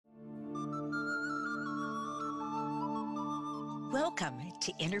Welcome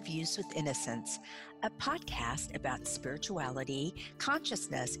to Interviews with Innocence, a podcast about spirituality,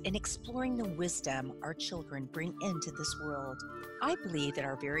 consciousness, and exploring the wisdom our children bring into this world. I believe that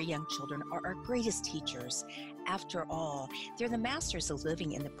our very young children are our greatest teachers. After all, they're the masters of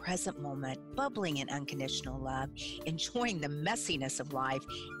living in the present moment, bubbling in unconditional love, enjoying the messiness of life,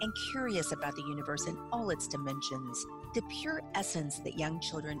 and curious about the universe in all its dimensions. The pure essence that young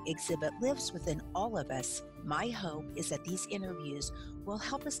children exhibit lives within all of us. My hope is that these interviews will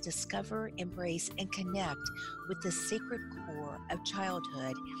help us discover, embrace, and connect with the sacred core of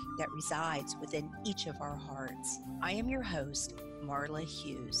childhood that resides within each of our hearts. I am your host, Marla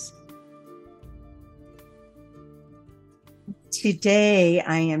Hughes. Today,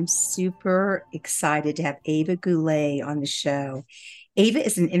 I am super excited to have Ava Goulette on the show. Ava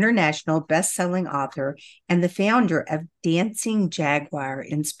is an international best-selling author and the founder of Dancing Jaguar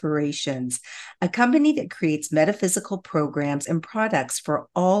Inspirations, a company that creates metaphysical programs and products for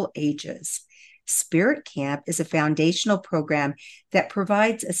all ages. Spirit Camp is a foundational program that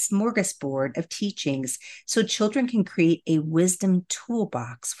provides a smorgasbord of teachings so children can create a wisdom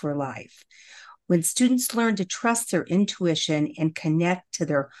toolbox for life. When students learn to trust their intuition and connect to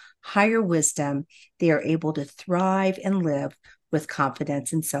their higher wisdom, they are able to thrive and live with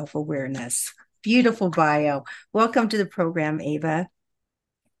confidence and self-awareness. Beautiful bio. Welcome to the program, Ava.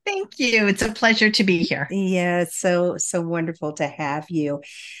 Thank you. It's a pleasure to be here. Yeah, so wonderful to have you.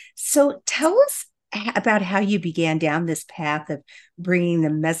 So tell us about how you began down this path of bringing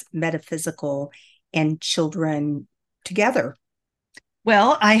the metaphysical and children together.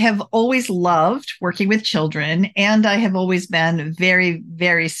 Well, I have always loved working with children, and I have always been very,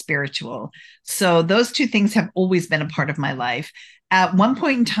 very spiritual. So those two things have always been a part of my life. At one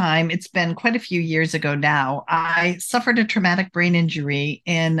point in time, it's been quite a few years ago now, I suffered a traumatic brain injury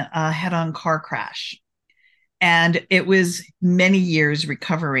in a head-on car crash. And it was many years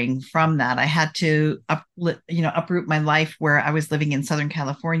recovering from that. I had to uproot my life where I was living in Southern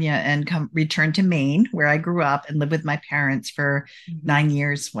California and return to Maine, where I grew up, and live with my parents for 9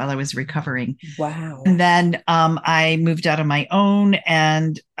 years while I was recovering. Wow. And then I moved out on my own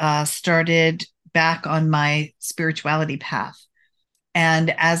and started back on my spirituality path.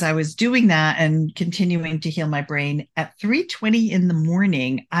 And as I was doing that and continuing to heal my brain, at 3:20 in the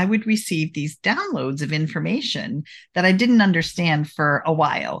morning, I would receive these downloads of information that I didn't understand for a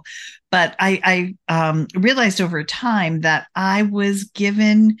while. But I realized over time that I was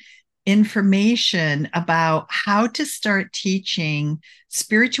given information about how to start teaching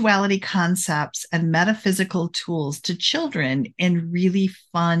spirituality concepts and metaphysical tools to children in really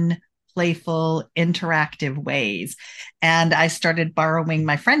fun, playful, interactive ways. And I started borrowing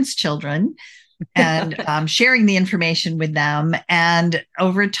my friends' children and sharing the information with them. And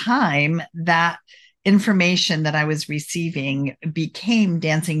over time, that information that I was receiving became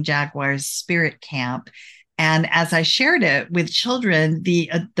Dancing Jaguar's Spirit Camp. And as I shared it with children, the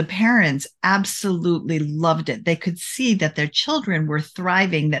parents absolutely loved it. They could see that their children were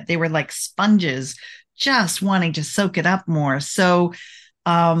thriving, that they were like sponges, just wanting to soak it up more. So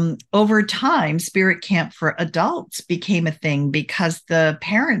over time, Spirit Camp for adults became a thing because the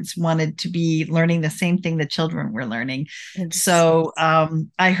parents wanted to be learning the same thing the children were learning. So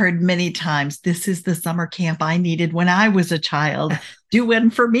I heard many times, this is the summer camp I needed when I was a child. Do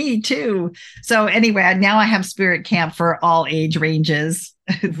one for me too. So anyway, now I have Spirit Camp for all age ranges.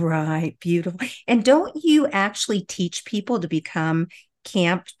 Right. Beautiful. And don't you actually teach people to become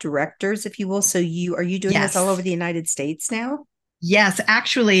camp directors, if you will? So are you doing this all over the United States now? Yes,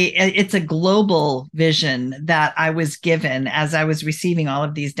 actually, it's a global vision that I was given as I was receiving all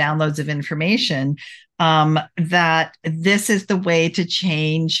of these downloads of information, that this is the way to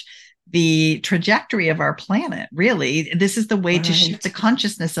change the trajectory of our planet. Really, this is the way to shift the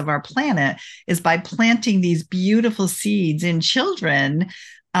consciousness of our planet, is by planting these beautiful seeds in children.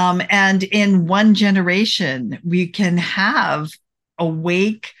 And in one generation, we can have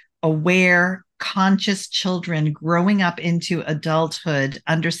awake, aware, conscious children growing up into adulthood,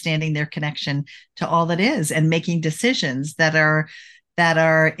 understanding their connection to all that is and making decisions that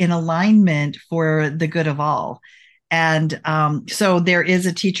are in alignment for the good of all. And so there is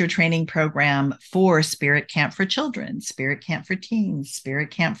a teacher training program for Spirit Camp for children, Spirit Camp for teens, Spirit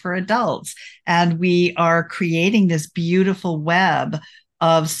Camp for adults. And we are creating this beautiful web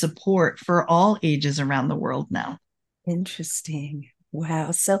of support for all ages around the world now. Interesting.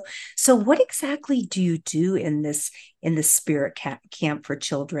 Wow. So what exactly do you do in the Spirit Camp for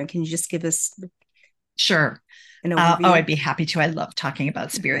children? Can you just give us Sure. an overview? I'd be happy to. I love talking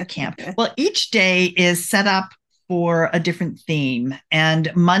about Spirit Camp. Well, each day is set up for a different theme. And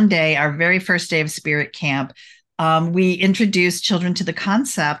Monday, our very first day of Spirit Camp, we introduce children to the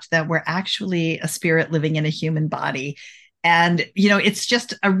concept that we're actually a spirit living in a human body. And, it's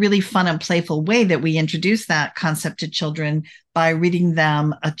just a really fun and playful way that we introduce that concept to children by reading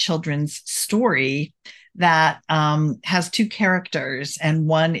them a children's story that has two characters. And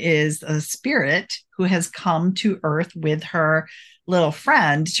one is a spirit who has come to Earth with her little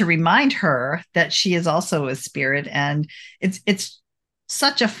friend to remind her that she is also a spirit. And it's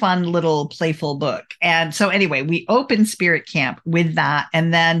such a fun little playful book. And so anyway, we opened Spirit Camp with that.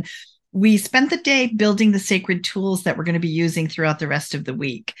 And then we spent the day building the sacred tools that we're going to be using throughout the rest of the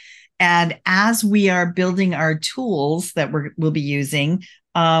week. And as we are building our tools that we'll be using,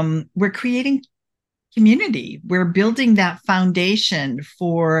 we're creating community. We're building that foundation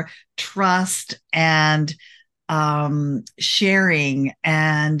for trust and sharing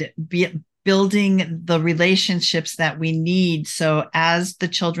and building the relationships that we need. So as the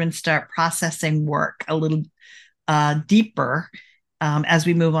children start processing work a little deeper, as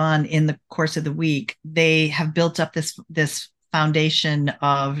we move on in the course of the week, they have built up this foundation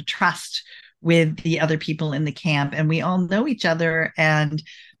of trust with the other people in the camp, and we all know each other. And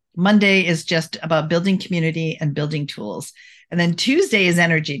Monday is just about building community and building tools. And then Tuesday is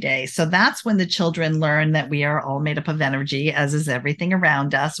Energy Day. So that's when the children learn that we are all made up of energy, as is everything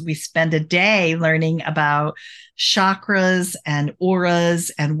around us. We spend a day learning about chakras and auras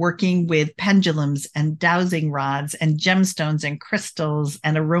and working with pendulums and dowsing rods and gemstones and crystals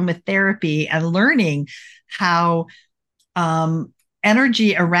and aromatherapy, and learning how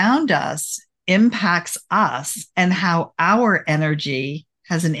energy around us impacts us and how our energy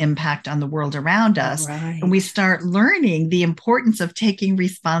has an impact on the world around us. Right. And we start learning the importance of taking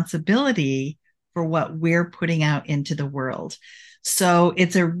responsibility for what we're putting out into the world. So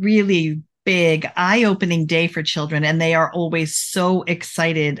it's a really big, eye-opening day for children. And they are always so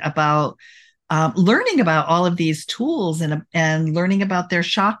excited about learning about all of these tools and learning about their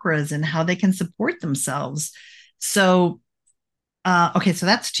chakras and how they can support themselves. So okay, so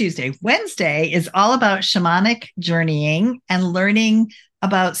that's Tuesday. Wednesday is all about shamanic journeying and learning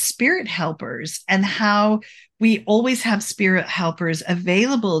about spirit helpers and how we always have spirit helpers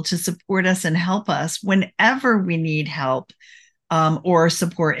available to support us and help us whenever we need help or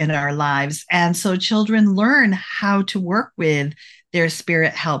support in our lives. And so children learn how to work with their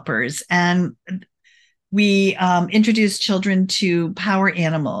spirit helpers. And we introduce children to power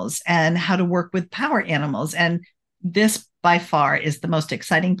animals and how to work with power animals. And this by far is the most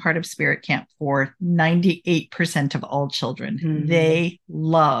exciting part of Spirit Camp for 98% of all children. Mm-hmm. They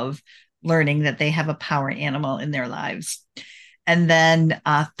love learning that they have a power animal in their lives. And then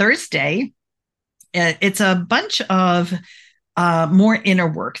Thursday, it's a bunch of more inner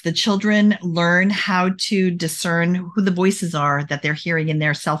work. The children learn how to discern who the voices are that they're hearing in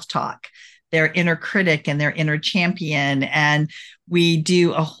their self-talk, their inner critic and their inner champion. And we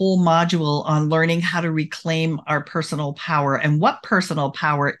do a whole module on learning how to reclaim our personal power and what personal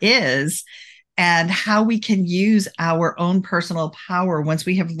power is and how we can use our own personal power once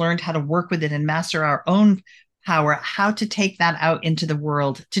we have learned how to work with it and master our own power, how to take that out into the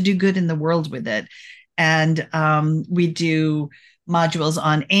world, to do good in the world with it. And we do modules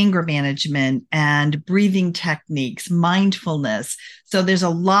on anger management and breathing techniques, mindfulness. So there's a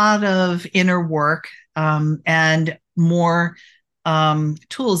lot of inner work and more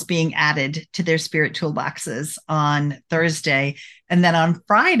tools being added to their spirit toolboxes on Thursday. And then on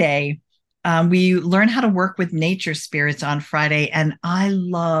Friday, we learn how to work with nature spirits on Friday. And I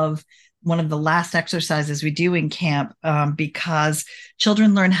love one of the last exercises we do in camp because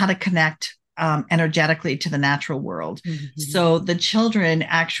children learn how to connect energetically to the natural world. Mm-hmm. So the children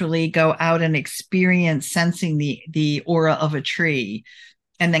actually go out and experience sensing the aura of a tree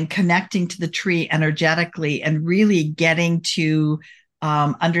and then connecting to the tree energetically and really getting to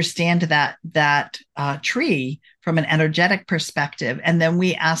understand that tree from an energetic perspective. And then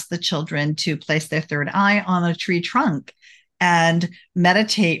we ask the children to place their third eye on a tree trunk and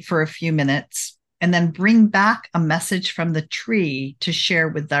meditate for a few minutes and then bring back a message from the tree to share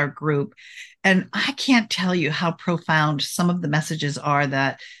with our group. And I can't tell you how profound some of the messages are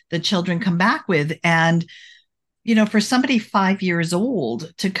that the children come back with. And, for somebody 5 years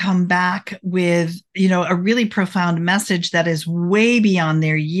old to come back with, a really profound message that is way beyond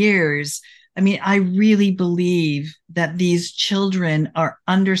their years. I mean, I really believe that these children are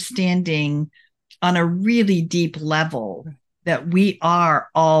understanding on a really deep level that we are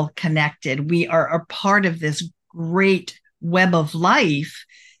all connected. We are a part of this great web of life.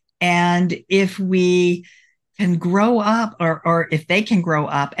 And if we can grow up, or if they can grow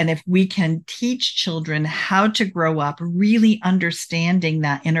up, and if we can teach children how to grow up really understanding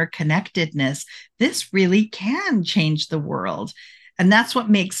that interconnectedness, this really can change the world. And that's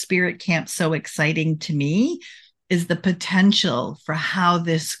what makes Spirit Camp so exciting to me, is the potential for how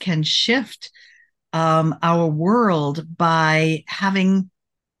this can shift our world by having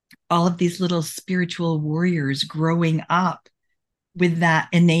all of these little spiritual warriors growing up with that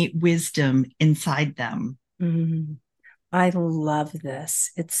innate wisdom inside them. Mm, I love this.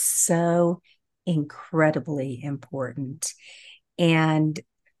 It's so incredibly important. And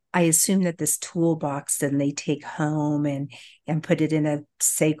I assume that this toolbox then they take home and put it in a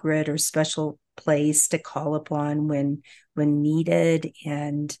sacred or special place to call upon when needed.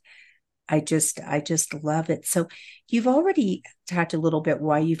 And I just love it. So you've already talked a little bit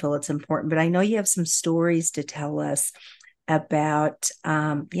why you feel it's important, but I know you have some stories to tell us about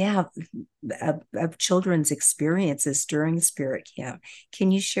of children's experiences during Spirit Camp.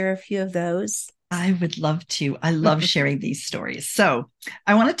 Can you share a few of those? I would love to. I love sharing these stories. So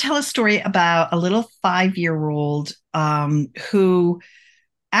I want to tell a story about a little 5-year-old who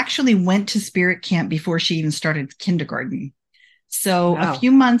actually went to Spirit Camp before she even started kindergarten. So Wow. a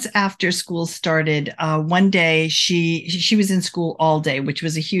few months after school started, one day she was in school all day, which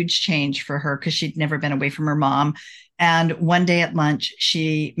was a huge change for her because she'd never been away from her mom. And one day at lunch,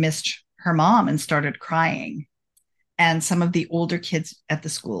 she missed her mom and started crying. And some of the older kids at the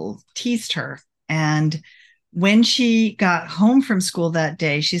school teased her. And when she got home from school that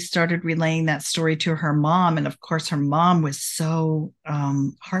day, she started relaying that story to her mom. And of course, her mom was so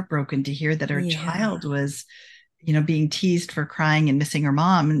heartbroken to hear that her child was, being teased for crying and missing her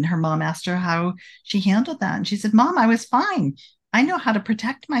mom. And her mom asked her how she handled that. And she said, "Mom, I was fine. I know how to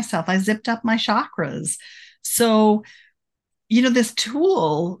protect myself. I zipped up my chakras." So, this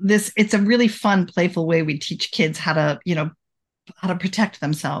tool, it's a really fun, playful way we teach kids how to protect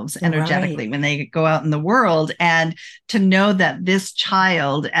themselves energetically when they go out in the world. And to know that this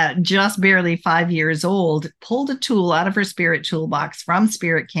child at just barely 5 years old pulled a tool out of her spirit toolbox from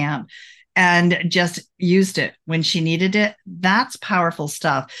Spirit Camp and just used it when she needed it, that's powerful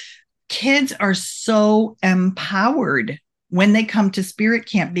stuff. Kids are so empowered when they come to Spirit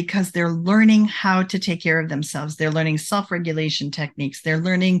Camp because they're learning how to take care of themselves. They're learning self-regulation techniques. They're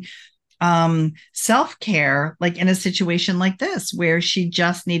learning self-care, like in a situation like this, where she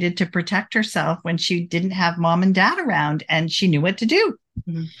just needed to protect herself when she didn't have mom and dad around and she knew what to do.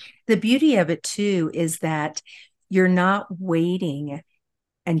 Mm-hmm. The beauty of it too is that you're not waiting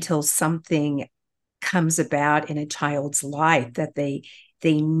until something comes about in a child's life that they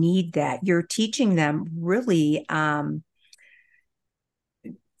need that. You're teaching them really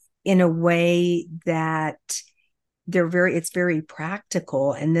in a way that it's very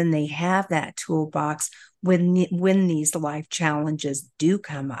practical, and then they have that toolbox when these life challenges do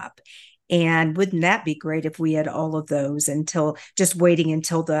come up. And wouldn't that be great if we had all of those until just waiting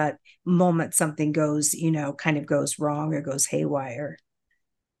until the moment something goes, kind of goes wrong or goes haywire?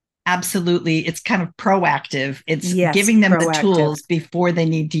 Absolutely. It's kind of proactive. It's proactive. giving them the tools before they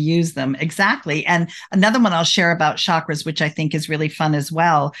need to use them. Exactly. And another one I'll share about chakras, which I think is really fun as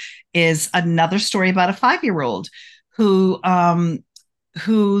well, is another story about a 5-year-old whose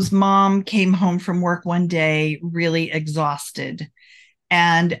mom came home from work one day really exhausted.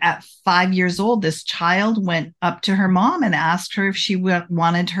 And at 5 years old, this child went up to her mom and asked her if she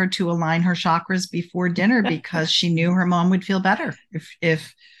wanted her to align her chakras before dinner because she knew her mom would feel better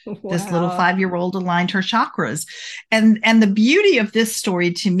if this little 5-year-old aligned her chakras. And the beauty of this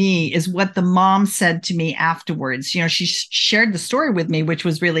story to me is what the mom said to me afterwards. She shared the story with me, which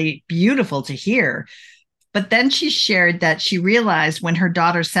was really beautiful to hear. But then she shared that she realized when her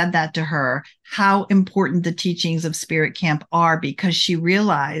daughter said that to her, how important the teachings of Spirit Camp are, because she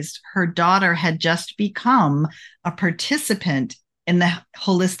realized her daughter had just become a participant in the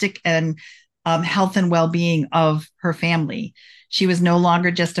holistic and health and well-being of her family. She was no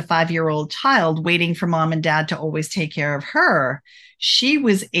longer just a 5-year-old child waiting for mom and dad to always take care of her. She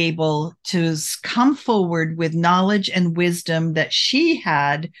was able to come forward with knowledge and wisdom that she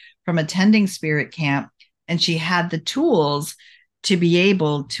had from attending Spirit Camp. And she had the tools to be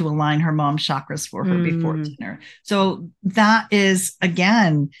able to align her mom's chakras for her before dinner. So that is,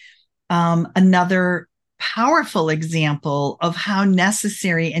 again, another powerful example of how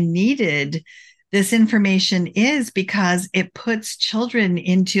necessary and needed this information is, because it puts children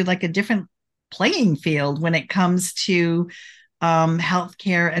into like a different playing field when it comes to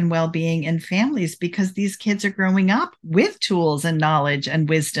healthcare and well-being in families, because these kids are growing up with tools and knowledge and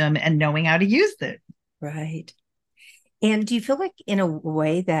wisdom and knowing how to use it. Right. And do you feel like in a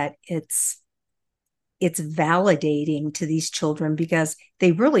way that it's validating to these children because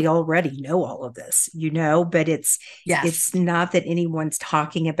they really already know all of this, but Yes. it's not that anyone's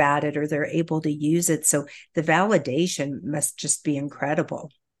talking about it or they're able to use it. So the validation must just be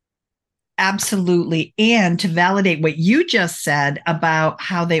incredible. Absolutely. And to validate what you just said about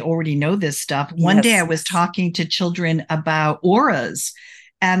how they already know this stuff, one day I Yes. was talking to children about auras,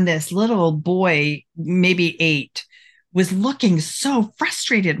 and this little boy, maybe 8, was looking so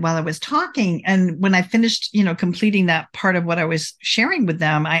frustrated while I was talking. And when I finished, completing that part of what I was sharing with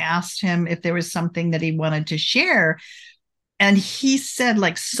them, I asked him if there was something that he wanted to share. And he said,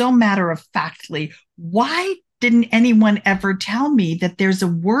 like, so matter of factly, why didn't anyone ever tell me that there's a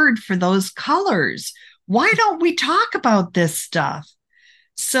word for those colors? Why don't we talk about this stuff?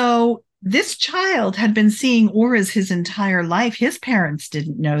 So this child had been seeing auras his entire life. His parents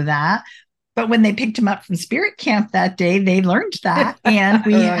didn't know that. But when they picked him up from spirit camp that day, they learned that. And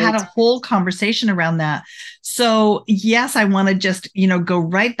we Right. had a whole conversation around that. So, yes, I want to just, go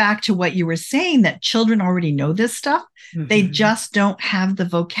right back to what you were saying, that children already know this stuff. Mm-hmm. They just don't have the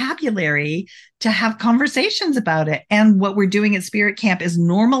vocabulary to have conversations about it. And what we're doing at spirit camp is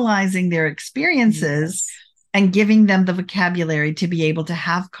normalizing their experiences. Yes. And giving them the vocabulary to be able to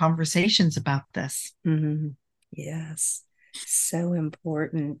have conversations about this. Mm-hmm. Yes, so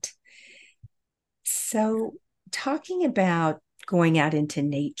important. So, talking about going out into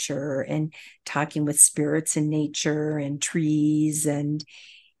nature and talking with spirits in nature and trees and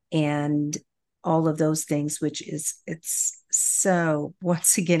all of those things, which it's so,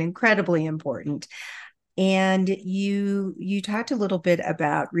 once again, incredibly important. And you talked a little bit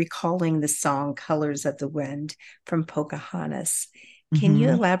about recalling the song Colors of the Wind from Pocahontas. Can you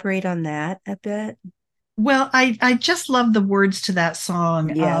elaborate on that a bit? Well, I just love the words to that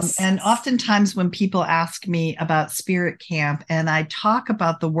song. Yes. And oftentimes when people ask me about spirit camp and I talk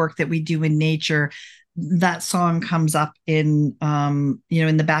about the work that we do in nature, that song comes up in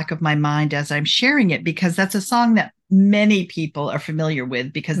the back of my mind as I'm sharing it, because that's a song that many people are familiar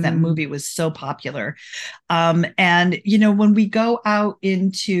with because that movie was so popular. And, when we go out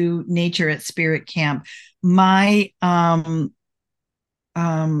into nature at spirit camp, my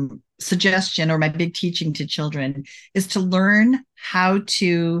suggestion or my big teaching to children is to learn how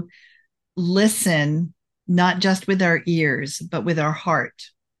to listen, not just with our ears, but with our heart,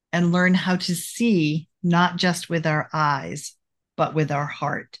 and learn how to see, not just with our eyes, but with our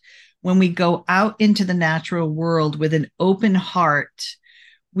heart. When we go out into the natural world with an open heart,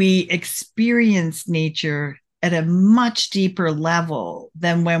 we experience nature at a much deeper level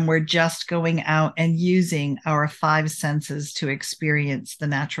than when we're just going out and using our 5 senses to experience the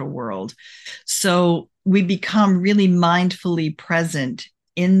natural world. So we become really mindfully present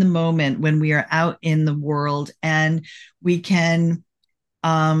in the moment when we are out in the world, and we can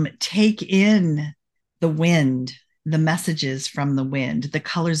take in the wind, the messages from the wind, the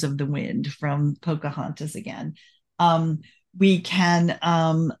colors of the wind from Pocahontas again. We can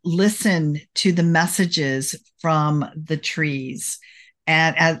listen to the messages from the trees.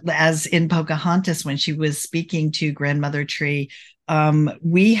 And as in Pocahontas, when she was speaking to Grandmother Tree,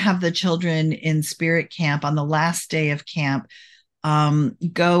 we have the children in spirit camp on the last day of camp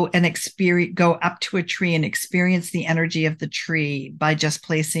go up to a tree and experience the energy of the tree by just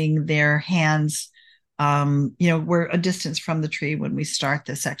placing their hands. We're a distance from the tree when we start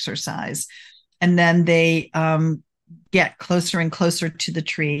this exercise. And then they get closer and closer to the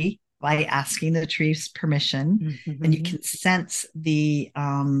tree by asking the tree's permission. And you can sense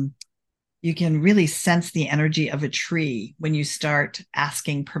you can really sense the energy of a tree when you start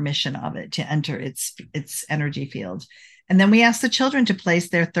asking permission of it to enter its energy field. And then we ask the children to place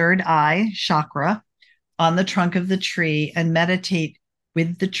their third eye chakra on the trunk of the tree and meditate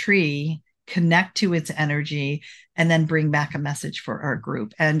with the tree, connect to its energy, and then bring back a message for our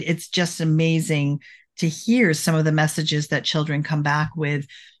group. And it's just amazing to hear some of the messages that children come back with.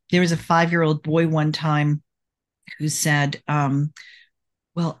 There was a 5-year-old boy one time who said,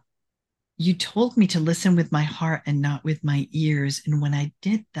 well, you told me to listen with my heart and not with my ears. And when I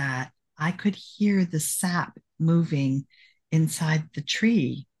did that, I could hear the sap moving inside the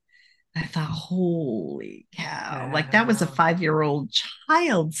tree. I thought, holy cow, like that was a 5-year-old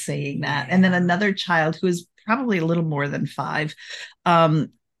child saying that. And then another child who was probably a little more than 5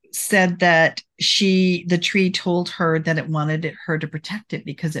 said that the tree told her that it wanted her to protect it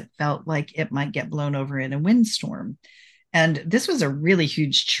because it felt like it might get blown over in a windstorm. And this was a really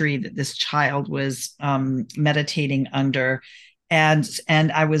huge tree that this child was meditating under. And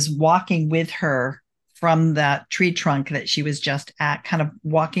I was walking with her from that tree trunk that she was just at, kind of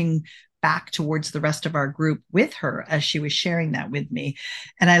walking back towards the rest of our group with her as she was sharing that with me.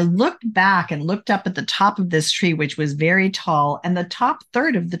 And I looked back and looked up at the top of this tree, which was very tall, and the top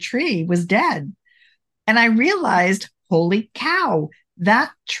third of the tree was dead. And I realized, holy cow,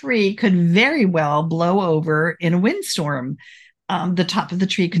 that tree could very well blow over in a windstorm. The top of the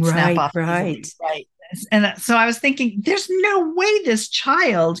tree could snap off easily, right? And so I was thinking, there's no way this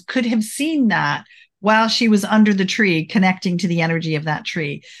child could have seen that while she was under the tree, connecting to the energy of that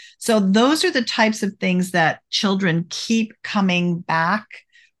tree. So those are the types of things that children keep coming back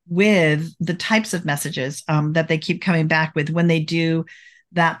with, the types of messages that they keep coming back with when they do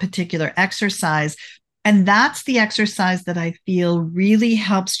that particular exercise. And that's the exercise that I feel really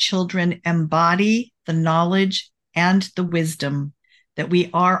helps children embody the knowledge and the wisdom that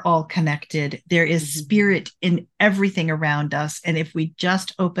we are all connected. There is spirit in everything around us. And if we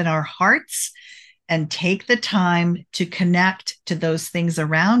just open our hearts and take the time to connect to those things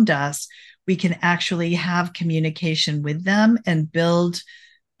around us, we can actually have communication with them and build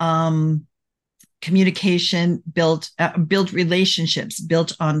communication, build relationships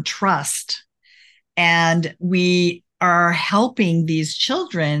built on trust. And we are helping these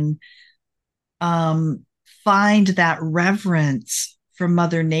children find that reverence for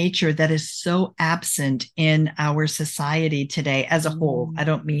Mother Nature that is so absent in our society today as a whole.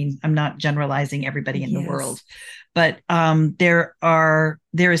 I'm not generalizing everybody in the world, but there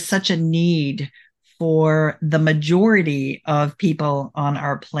is such a need for the majority of people on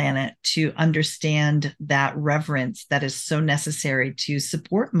our planet to understand that reverence that is so necessary to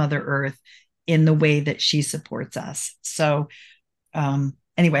support Mother Earth in the way that she supports us. So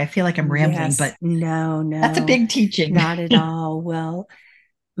anyway, I feel like I'm rambling, but no, that's a big teaching. Not at all. Well,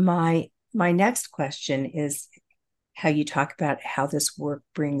 my next question is how you talk about how this work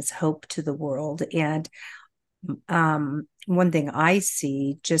brings hope to the world. And one thing I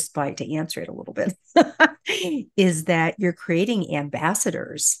see, just to answer it a little bit, is that you're creating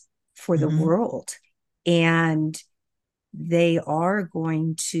ambassadors for the world. And they are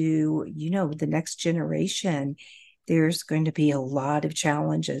going to, the next generation, there's going to be a lot of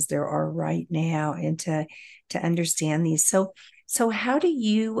challenges there are right now, and to understand these. So how do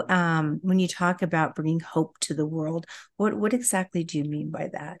you, when you talk about bringing hope to the world, what exactly do you mean by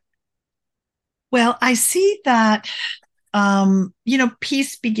that? Well, I see that,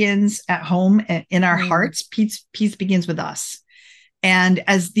 peace begins at home in our hearts. Peace begins with us. And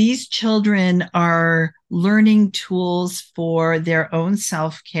as these children are learning tools for their own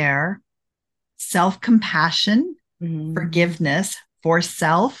self-care, self-compassion, forgiveness for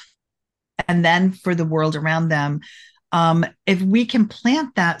self, and then for the world around them, if we can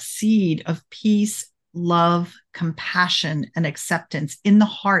plant that seed of peace, love, compassion, and acceptance in the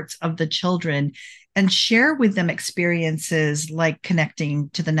hearts of the children, and share with them experiences like connecting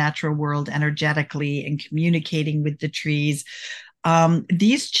to the natural world energetically and communicating with the trees,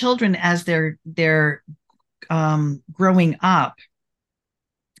 these children, as they're growing up,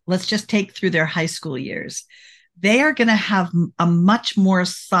 let's just take through their high school years, they are going to have a much more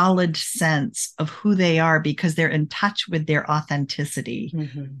solid sense of who they are because they're in touch with their authenticity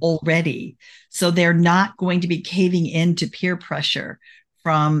already. So they're not going to be caving into peer pressure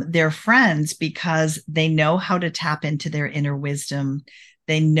from their friends because they know how to tap into their inner wisdom.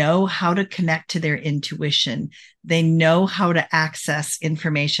 They know how to connect to their intuition. They know how to access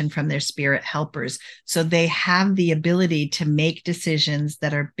information from their spirit helpers. So they have the ability to make decisions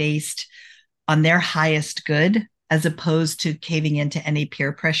that are based on their highest good, as opposed to caving into any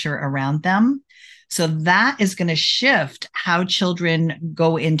peer pressure around them. So that is going to shift how children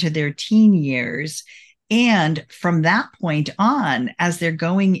go into their teen years. And from that point on, as they're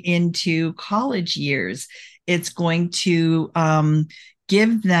going into college years, it's going to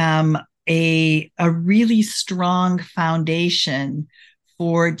give them a really strong foundation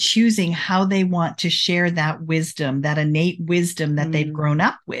for choosing how they want to share that wisdom, that innate wisdom that they've grown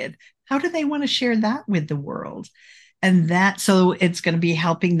up with. How do they want to share that with the world? And so it's going to be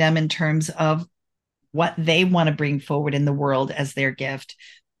helping them in terms of what they want to bring forward in the world as their gift.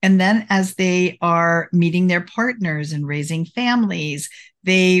 And then as they are meeting their partners and raising families,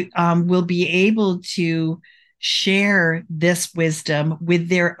 they will be able to share this wisdom with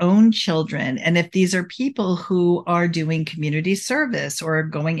their own children. And if these are people who are doing community service or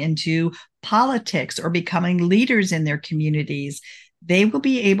going into politics or becoming leaders in their communities, they will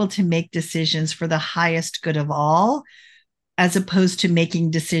be able to make decisions for the highest good of all, as opposed to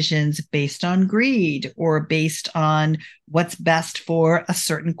making decisions based on greed or based on what's best for a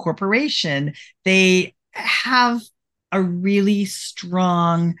certain corporation. They have a really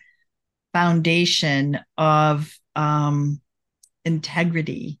strong foundation of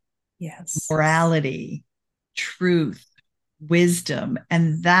integrity Yes. morality, truth, wisdom.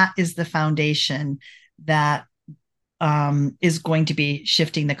 And that is the foundation that is going to be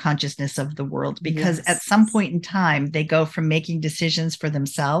shifting the consciousness of the world, because at some point in time, they go from making decisions for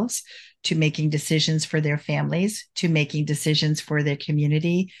themselves to making decisions for their families, to making decisions for their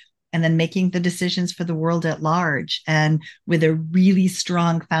community, and then making the decisions for the world at large. And with a really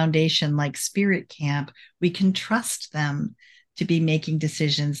strong foundation like Spirit Camp, we can trust them to be making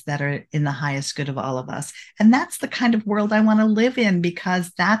decisions that are in the highest good of all of us. And that's the kind of world I want to live in,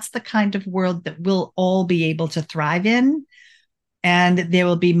 because that's the kind of world that we'll all be able to thrive in. And there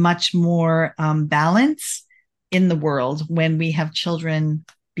will be much more balance in the world when we have children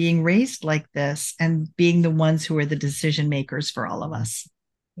being raised like this and being the ones who are the decision makers for all of us.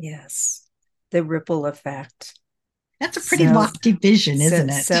 Yes. The ripple effect. That's a pretty lofty vision, isn't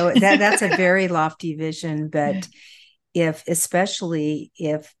it? So that's a very lofty vision, but especially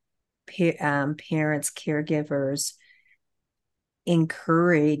if parents, caregivers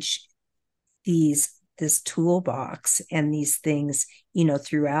encourage this toolbox and these things,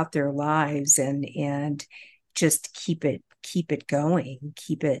 throughout their lives, and just keep it going,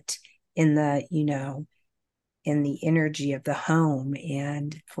 keep it in the, in the energy of the home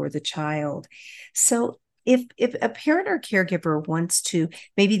and for the child. So if a parent or caregiver wants to,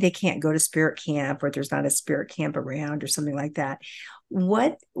 maybe they can't go to Spirit Camp, or there's not a Spirit Camp around or something like that,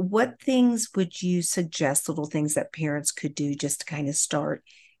 what things would you suggest, little things that parents could do just to kind of start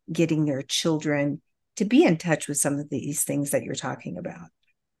getting their children to be in touch with some of these things that you're talking about?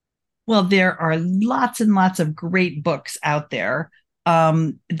 Well, there are lots and lots of great books out there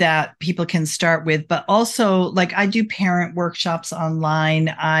that people can start with, but also, like, I do parent workshops online.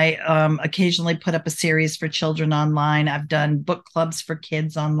 I occasionally put up a series for children online. I've done book clubs for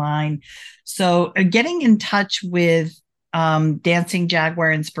kids online. So getting in touch with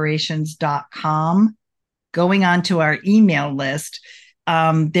dancingjaguarinspirations.com, going onto our email list.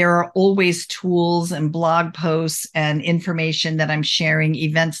 There are always tools and blog posts and information that I'm sharing,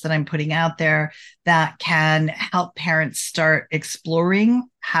 events that I'm putting out there that can help parents start exploring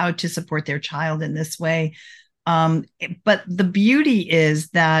how to support their child in this way. But the beauty is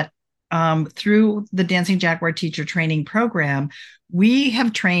that through the Dancing Jaguar Teacher Training Program, we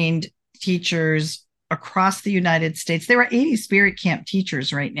have trained teachers across the United States. There are 80 Spirit Camp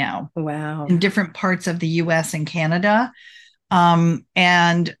teachers right now. Wow. In different parts of the US and Canada.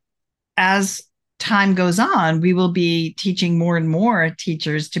 And as time goes on, we will be teaching more and more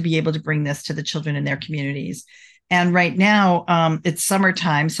teachers to be able to bring this to the children in their communities. And right now, it's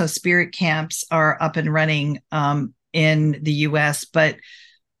summertime, so Spirit Camps are up and running in the US. But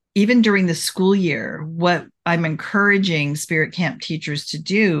even during the school year, what I'm encouraging Spirit Camp teachers to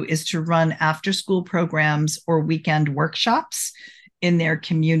do is to run after-school programs or weekend workshops in their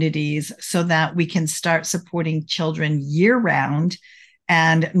communities, so that we can start supporting children year round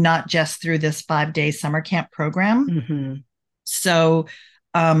and not just through this 5-day summer camp program. Mm-hmm. So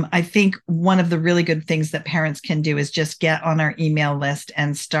I think one of the really good things that parents can do is just get on our email list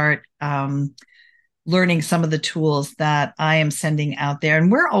and start learning some of the tools that I am sending out there.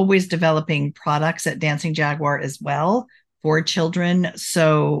 And we're always developing products at Dancing Jaguar as well for children.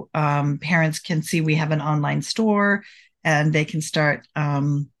 So parents can see we have an online store, and they can start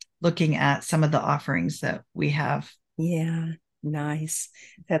looking at some of the offerings that we have. Yeah, nice.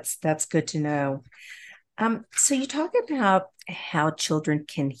 That's good to know. So you talk about how children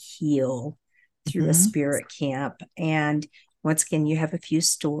can heal through a Spirit Camp. And once again, you have a few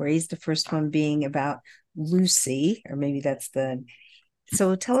stories. The first one being about Lucy, or maybe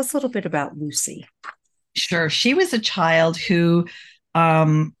so tell us a little bit about Lucy. Sure. She was a child who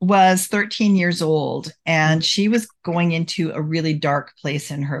was 13 years old, and she was going into a really dark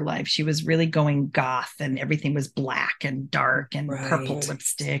place in her life. She was really going goth, and everything was black and dark and purple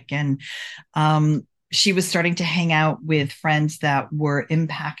lipstick. And she was starting to hang out with friends that were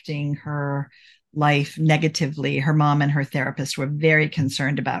impacting her life negatively. Her mom and her therapist were very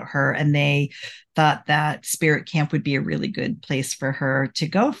concerned about her, and they thought that Spirit Camp would be a really good place for her to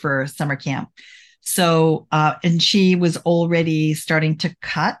go for summer camp. So, and she was already starting to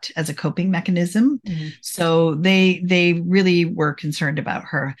cut as a coping mechanism. Mm-hmm. So they really were concerned about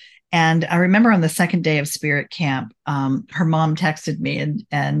her. And I remember on the second day of Spirit Camp, her mom texted me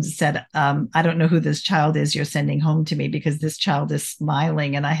and said, I don't know who this child is you're sending home to me, because this child is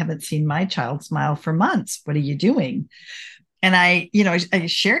smiling and I haven't seen my child smile for months. What are you doing? And I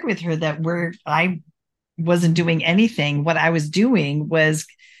shared with her that I wasn't doing anything. What I was doing was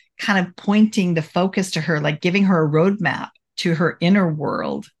kind of pointing the focus to her, like giving her a roadmap to her inner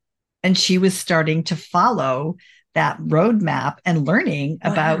world. And she was starting to follow that roadmap and learning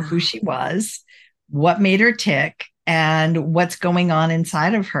about who she was, what made her tick, and what's going on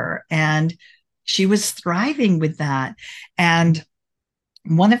inside of her. And she was thriving with that. And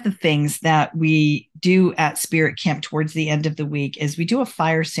one of the things that we do at Spirit Camp towards the end of the week is we do a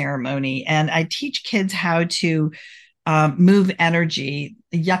fire ceremony. And I teach kids how to move energy,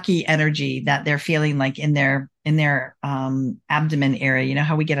 yucky energy that they're feeling like in their abdomen area. You know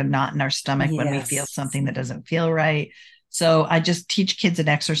how we get a knot in our stomach when we feel something that doesn't feel right. So I just teach kids an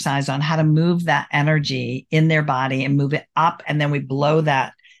exercise on how to move that energy in their body and move it up. And then we blow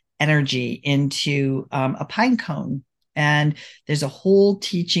that energy into a pine cone. And there's a whole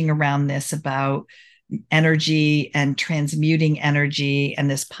teaching around this about energy and transmuting energy. And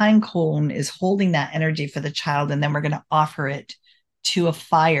this pine cone is holding that energy for the child. And then we're going to offer it to a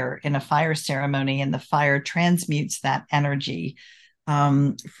fire in a fire ceremony. And the fire transmutes that energy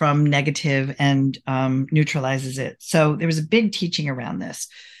from negative and neutralizes it. So there was a big teaching around this.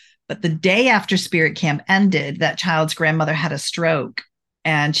 But the day after Spirit Camp ended, that child's grandmother had a stroke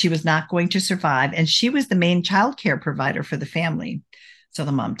and she was not going to survive. And she was the main childcare provider for the family. So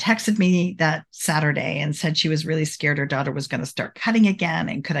the mom texted me that Saturday and said she was really scared her daughter was going to start cutting again.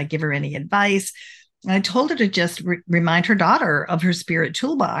 And could I give her any advice? And I told her to just remind her daughter of her spirit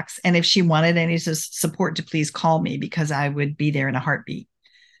toolbox. And if she wanted any support, to please call me because I would be there in a heartbeat.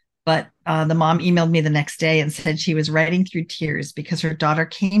 But the mom emailed me the next day and said she was writing through tears because her daughter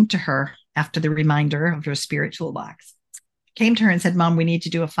came to her after the reminder of her spirit toolbox. Came to her and said, Mom, we need to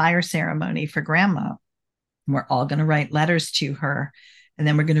do a fire ceremony for grandma. We're all going to write letters to her. And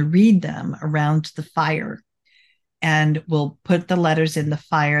then we're going to read them around the fire. And we'll put the letters in the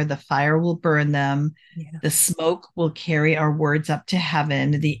fire. The fire will burn them. Yeah. The smoke will carry our words up to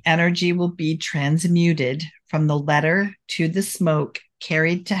heaven. The energy will be transmuted from the letter to the smoke,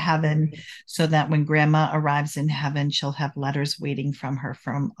 carried to heaven, so that when grandma arrives in heaven, she'll have letters waiting from her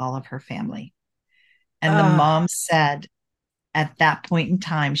from all of her family. And the mom said, at that point in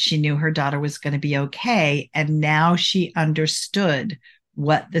time, she knew her daughter was going to be okay. And now she understood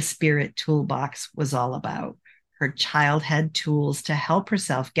what the spirit toolbox was all about. Her child had tools to help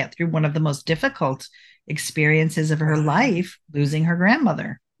herself get through one of the most difficult experiences of her life, losing her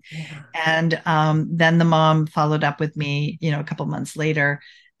grandmother. Yeah. And then the mom followed up with me, a couple months later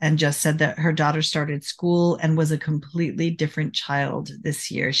and just said that her daughter started school and was a completely different child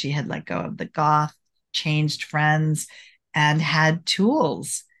this year. She had let go of the goth, changed friends, and had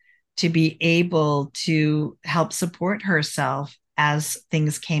tools to be able to help support herself as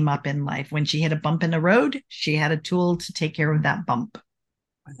things came up in life. When she hit a bump in the road, she had a tool to take care of that bump.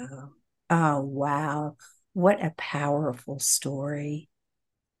 Wow. Oh, wow. What a powerful story.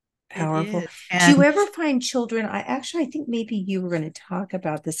 Powerful. Do you ever find children? I think maybe you were going to talk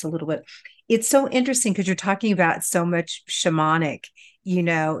about this a little bit. It's so interesting because you're talking about so much shamanic,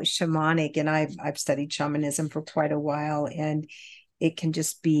 and I've studied shamanism for quite a while, and it can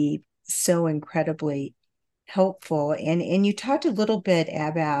just be so incredibly helpful. And you talked a little bit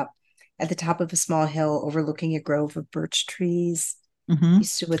about at the top of a small hill overlooking a grove of birch trees. Mm-hmm. You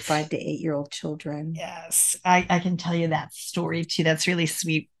stood with 5 to 8-year-old children. Yes, I can tell you that story too. That's really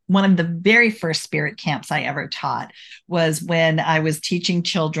sweet. One of the very first spirit camps I ever taught was when I was teaching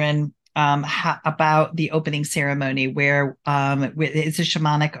children about the opening ceremony, where it's a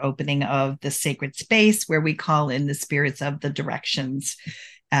shamanic opening of the sacred space where we call in the spirits of the directions.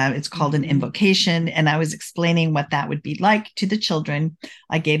 It's called an invocation. And I was explaining what that would be like to the children.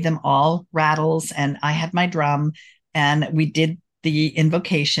 I gave them all rattles and I had my drum and we did the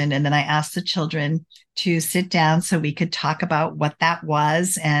invocation. And then I asked the children to sit down so we could talk about what that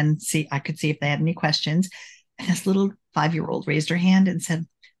was and I could see if they had any questions. And this little 5-year-old raised her hand and said,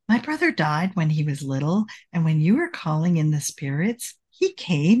 my brother died when he was little. And when you were calling in the spirits, he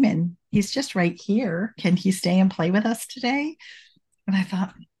came and he's just right here. Can he stay and play with us today? And I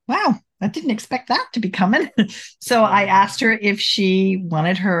thought, wow, I didn't expect that to be coming. So I asked her if she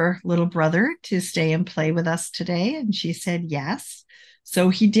wanted her little brother to stay and play with us today. And she said yes. So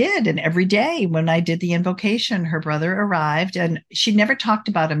he did. And every day when I did the invocation, her brother arrived and she never talked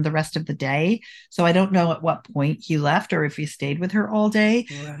about him the rest of the day. So I don't know at what point he left or if he stayed with her all day.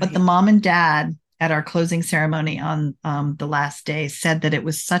 Right. But the mom and dad at our closing ceremony on the last day said that it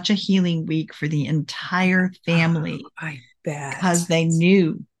was such a healing week for the entire family. I bet. Because they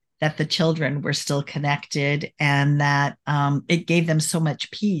knew that the children were still connected and that it gave them so much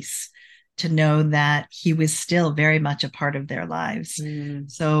peace to know that he was still very much a part of their lives.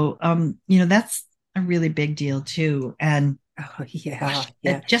 So, that's a really big deal too. And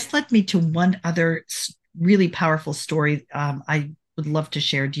it just led me to one other really powerful story I would love to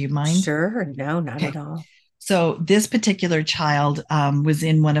share. Do you mind? Sure. No, not at all. So this particular child was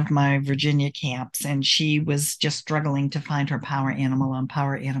in one of my Virginia camps, and she was just struggling to find her power animal on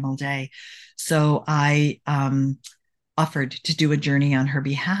Power Animal Day. So I offered to do a journey on her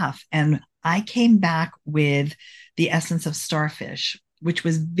behalf, and I came back with the essence of starfish, which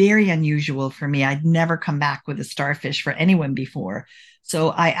was very unusual for me. I'd never come back with a starfish for anyone before. So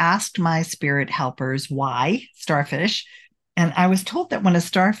I asked my spirit helpers why starfish. And I was told that when a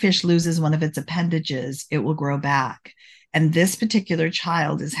starfish loses one of its appendages, it will grow back. And this particular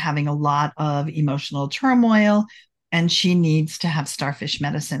child is having a lot of emotional turmoil, and she needs to have starfish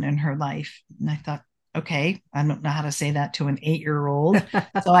medicine in her life. And I thought, okay, I don't know how to say that to an 8-year-old.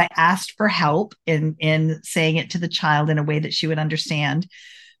 So I asked for help in saying it to the child in a way that she would understand.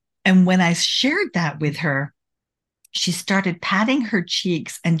 And when I shared that with her, she started patting her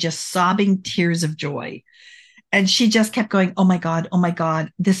cheeks and just sobbing tears of joy. And she just kept going, oh my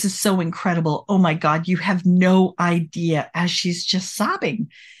God, this is so incredible. Oh my God, you have no idea, as she's just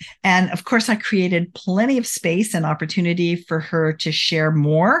sobbing. And of course, I created plenty of space and opportunity for her to share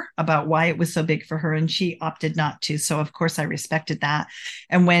more about why it was so big for her. And she opted not to. So, of course, I respected that.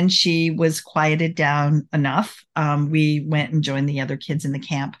 And when she was quieted down enough, we went and joined the other kids in the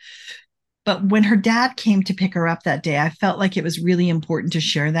camp. But when her dad came to pick her up that day, I felt like it was really important to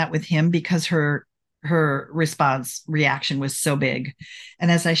share that with him because her reaction was so big.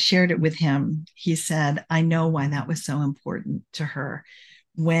 And as I shared it with him, he said, I know why that was so important to her.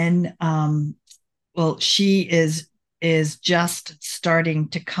 When she is just starting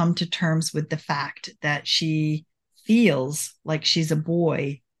to come to terms with the fact that she feels like she's a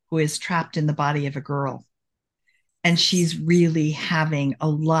boy who is trapped in the body of a girl. And she's really having a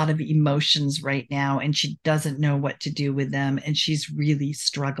lot of emotions right now, and she doesn't know what to do with them, and she's really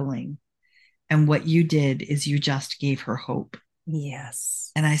struggling. And what you did is you just gave her hope.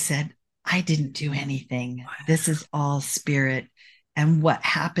 Yes. And I said, I didn't do anything. This is all spirit. And what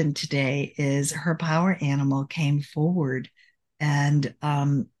happened today is her power animal came forward and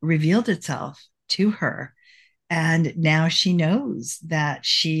revealed itself to her. And now she knows that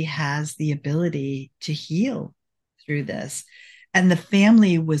she has the ability to heal through this. And the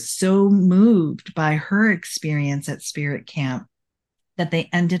family was so moved by her experience at Spirit Camp that they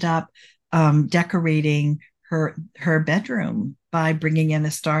ended up decorating her bedroom by bringing in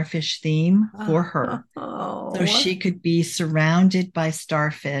a starfish theme for her. So she could be surrounded by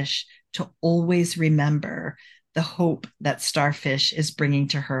starfish to always remember the hope that starfish is bringing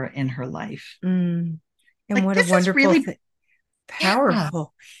to her in her life. And like, what a wonderful really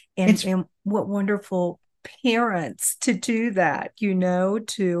powerful. Yeah. And what wonderful parents to do that,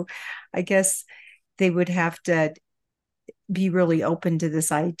 I guess they would have to be really open to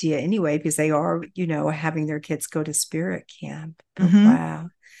this idea anyway, because they are, having their kids go to spirit camp. But wow.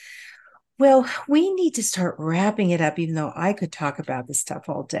 Well, we need to start wrapping it up, even though I could talk about this stuff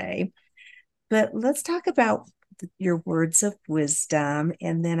all day. But let's talk about your words of wisdom.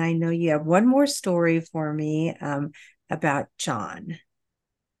 And then I know you have one more story for me about John.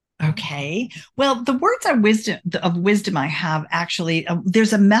 Okay. Well, the words of wisdom I have actually,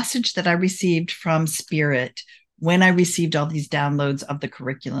 there's a message that I received from Spirit when I received all these downloads of the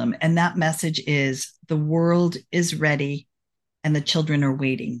curriculum. And that message is the world is ready and the children are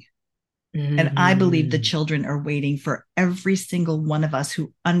waiting. Mm-hmm. And I believe the children are waiting for every single one of us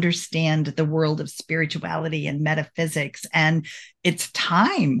who understand the world of spirituality and metaphysics. And it's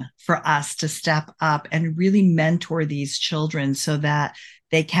time for us to step up and really mentor these children so that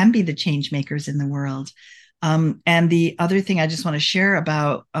they can be the change makers in the world. And the other thing I just want to share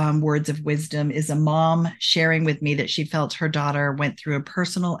about words of wisdom is a mom sharing with me that she felt her daughter went through a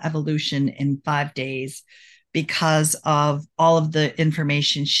personal evolution in 5 days because of all of the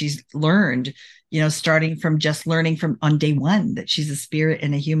information she's learned, starting from just learning from on day one that she's a spirit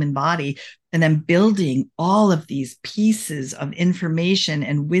in a human body, and then building all of these pieces of information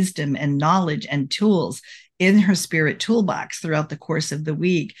and wisdom and knowledge and tools in her spirit toolbox throughout the course of the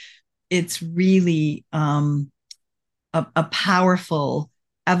week. It's really a powerful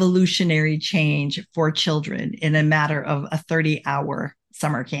evolutionary change for children in a matter of a 30-hour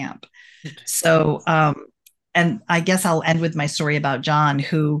summer camp. So, and I guess I'll end with my story about John,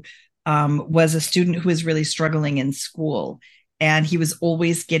 who was a student who was really struggling in school. And he was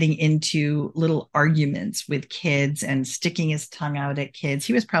always getting into little arguments with kids and sticking his tongue out at kids.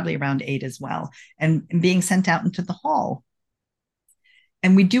 He was probably around 8 as well, and being sent out into the hall.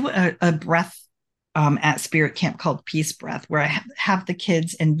 And we do a breath at Spirit Camp called Peace Breath, where I have the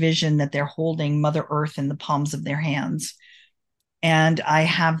kids envision that they're holding Mother Earth in the palms of their hands. And I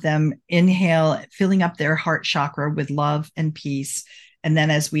have them inhale, filling up their heart chakra with love and peace. And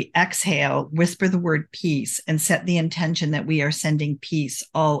then as we exhale, whisper the word peace and set the intention that we are sending peace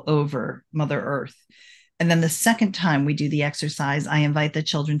all over Mother Earth. And then the second time we do the exercise, I invite the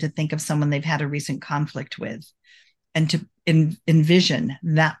children to think of someone they've had a recent conflict with and to envision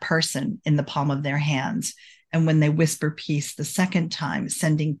that person in the palm of their hands. And when they whisper peace the second time,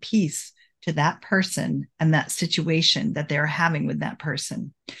 sending peace to that person and that situation that they're having with that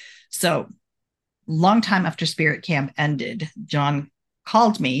person. So, long time after Spirit Camp ended, John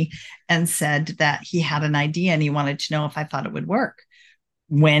called me and said that he had an idea and he wanted to know if I thought it would work.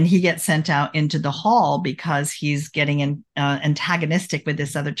 When he gets sent out into the hall because he's getting antagonistic with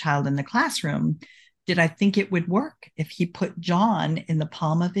this other child in the classroom, did I think it would work if he put John in the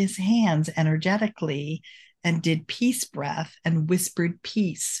palm of his hands energetically and did peace breath and whispered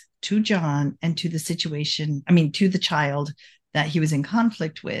peace to John and to the situation, to the child that he was in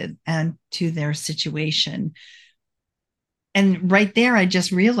conflict with and to their situation. And right there, I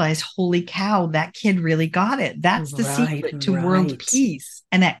just realized, holy cow, that kid really got it. That's the secret to world peace.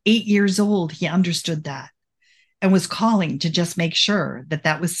 And at 8 years old, he understood that and was calling to just make sure that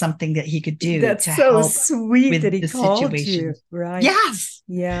that was something that he could do. That's to so help sweet with that he the called situation. you. Right. Yes.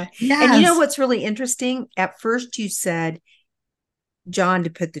 Yeah. Yes. And you know what's really interesting? At first you said John to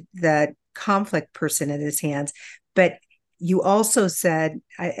put the conflict person in his hands, but you also said,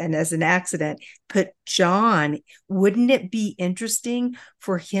 and as an accident, put John. Wouldn't it be interesting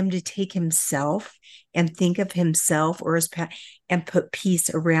for him to take himself and think of himself or his past and put peace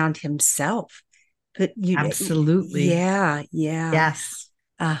around himself? Absolutely. Yeah. Yes.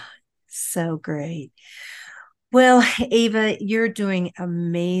 So great. Well, Ava, you're doing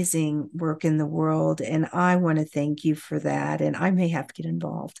amazing work in the world, and I want to thank you for that. And I may have to get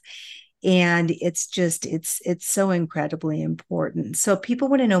involved. And it's so incredibly important. So if people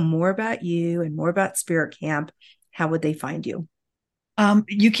want to know more about you and more about Spirit Camp, how would they find you?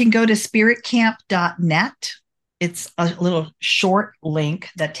 You can go to spiritcamp.net. It's a little short link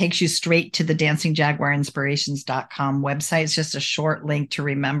that takes you straight to the dancingjaguarinspirations.com website. It's just a short link to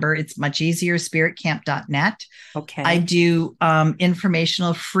remember. It's much easier, spiritcamp.net. Okay. I do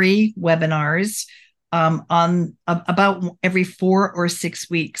informational free webinars on about every 4 or 6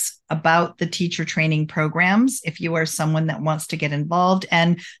 weeks about the teacher training programs. If you are someone that wants to get involved,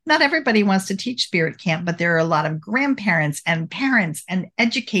 and not everybody wants to teach Spirit Camp, but there are a lot of grandparents and parents and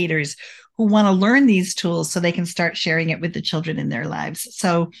educators who want to learn these tools so they can start sharing it with the children in their lives.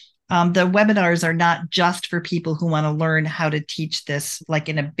 So the webinars are not just for people who want to learn how to teach this like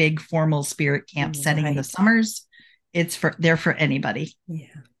in a big formal Spirit Camp setting in the summers. They're for anybody. Yeah.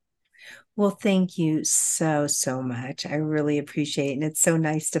 Well, thank you so much. I really appreciate it. And it's so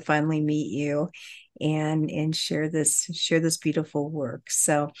nice to finally meet you and share this beautiful work.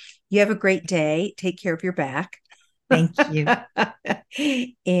 So you have a great day. Take care of your back. Thank you.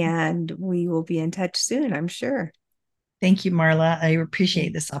 And we will be in touch soon, I'm sure. Thank you, Marla. I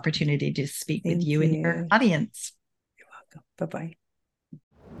appreciate this opportunity to speak with you and your audience. You're welcome. Bye-bye.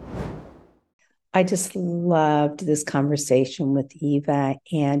 I just loved this conversation with Eva.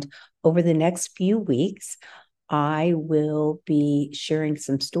 And over the next few weeks, I will be sharing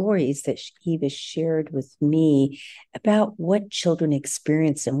some stories that Eva shared with me about what children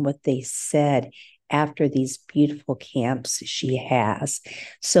experience and what they said after these beautiful camps she has.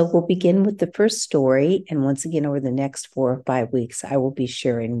 So we'll begin with the first story. And once again, over the next 4 or 5 weeks, I will be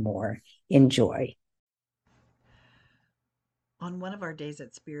sharing more. Enjoy. On one of our days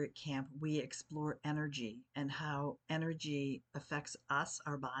at Spirit Camp, we explore energy and how energy affects us,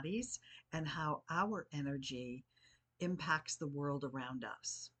 our bodies, and how our energy impacts the world around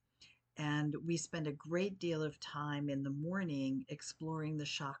us. And we spend a great deal of time in the morning exploring the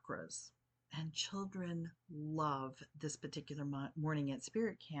chakras. And children love this particular morning at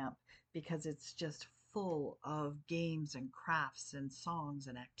Spirit Camp because it's just full of games and crafts and songs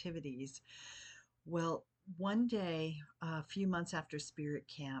and activities. Well, one day, a few months after Spirit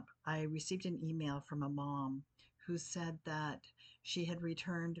Camp, I received an email from a mom who said that she had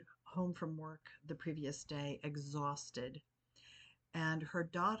returned home from work the previous day exhausted. And her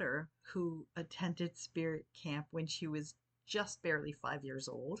daughter, who attended Spirit Camp when she was just barely 5 years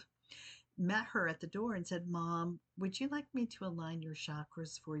old, met her at the door and said, "Mom, would you like me to align your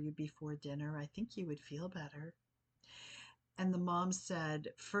chakras for you before dinner? I think you would feel better." And the mom said,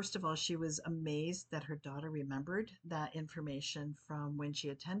 first of all, she was amazed that her daughter remembered that information from when she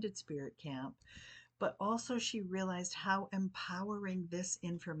attended Spirit Camp, but also she realized how empowering this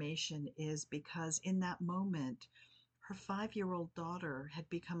information is because in that moment, her 5-year-old daughter had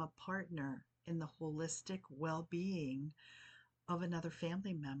become a partner in the holistic well being of another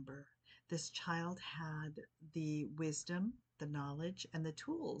family member. this child had the wisdom, the knowledge, and the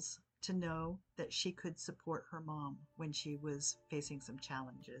tools to know that she could support her mom when she was facing some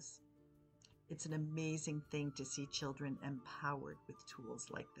challenges. It's an amazing thing to see children empowered with tools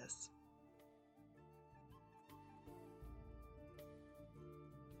like this.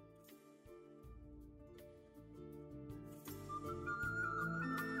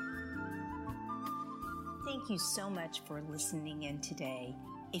 Thank you so much for listening in today.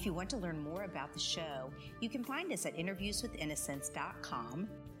 If you want to learn more about the show, you can find us at interviewswithinnocence.com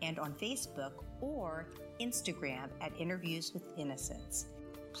and on Facebook or Instagram at Interviews with Innocence.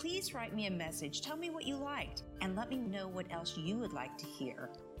 Please write me a message, tell me what you liked, and let me know what else you would like to hear.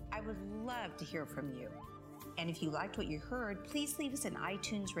 I would love to hear from you. And if you liked what you heard, please leave us an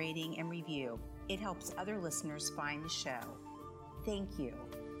iTunes rating and review. It helps other listeners find the show. Thank you.